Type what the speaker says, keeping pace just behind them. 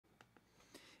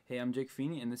Hey, I'm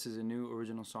Feeney, and this is a new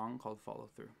original song called Follow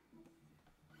Through.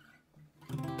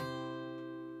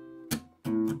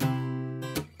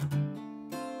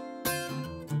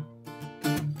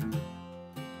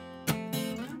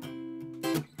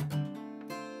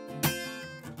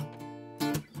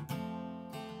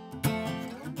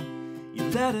 You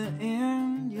let her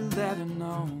in, you let her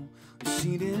know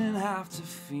she didn't have to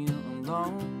feel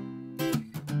alone.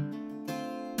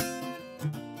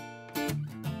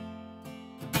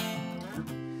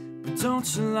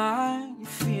 Don't you lie, you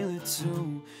feel it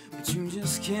too, but you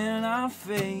just cannot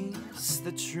face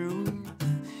the truth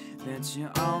that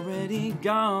you're already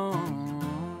gone.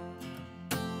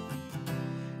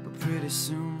 But pretty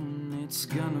soon it's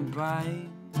gonna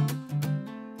bite.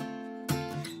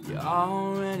 You're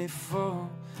already full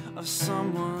of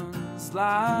someone's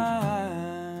life.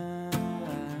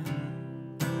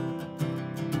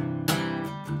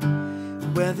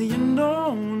 Whether you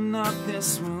know or not,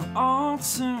 this will all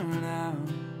turn out.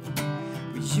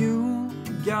 But you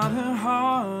got her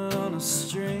heart on a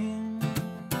string,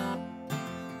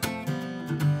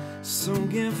 so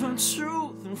give her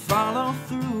truth and follow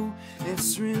through.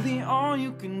 It's really all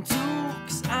you can do,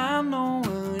 'cause I know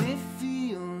what it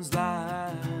feels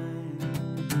like.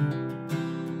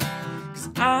 'Cause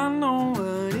I know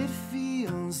what it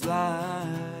feels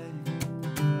like.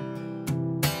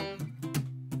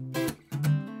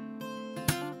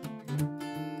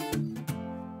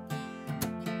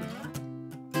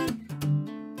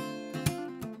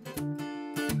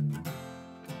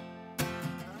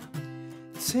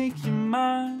 Take your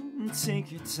mind and take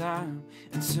your time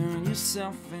and turn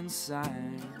yourself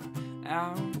inside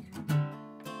out.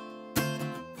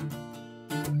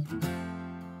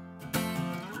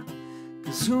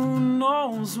 'Cause who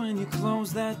knows, when you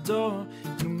close that door,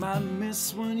 you might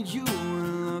miss what you were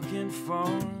looking for.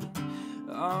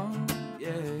 Oh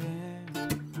yeah.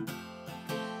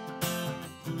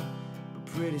 But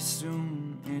pretty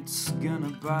soon it's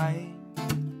gonna bite.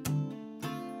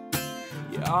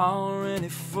 You're already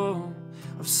full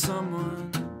of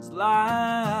someone's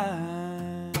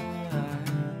life.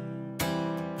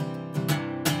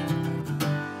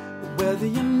 Whether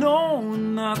you know or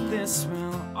not, this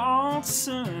will all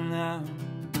turn out.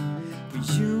 But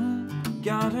you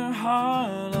got her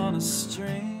heart on a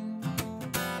string,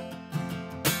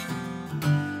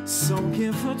 so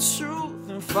give her truth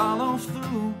and follow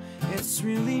through. It's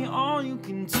really all you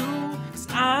can do, 'cause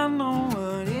I know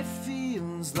what it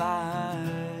feels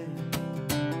like.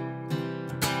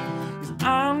 'Cause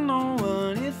I know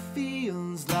what it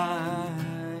feels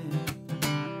like.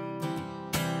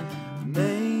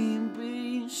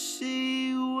 Maybe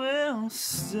she will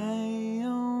stay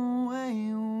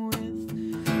away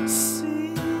with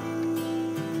Caesar.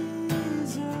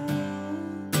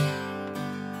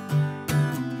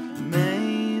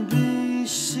 Maybe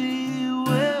she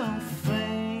will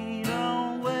fade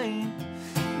away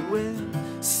with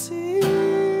Caesar.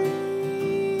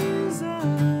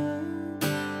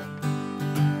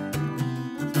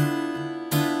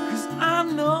 'Cause I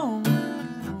know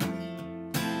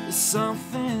that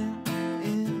something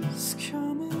is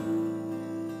coming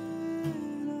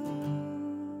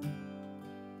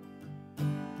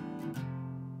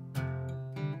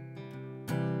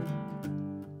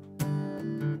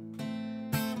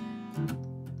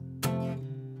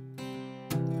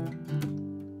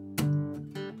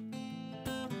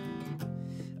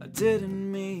I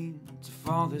didn't mean to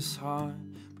fall this hard,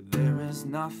 but there is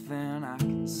nothing I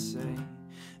can say.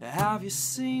 Have you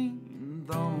seen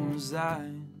those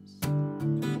eyes?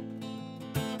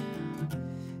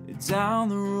 Down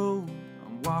the road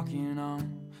I'm walking on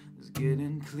is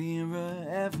getting clearer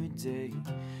every day.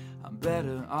 I'm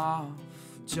better off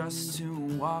just to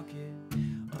walk it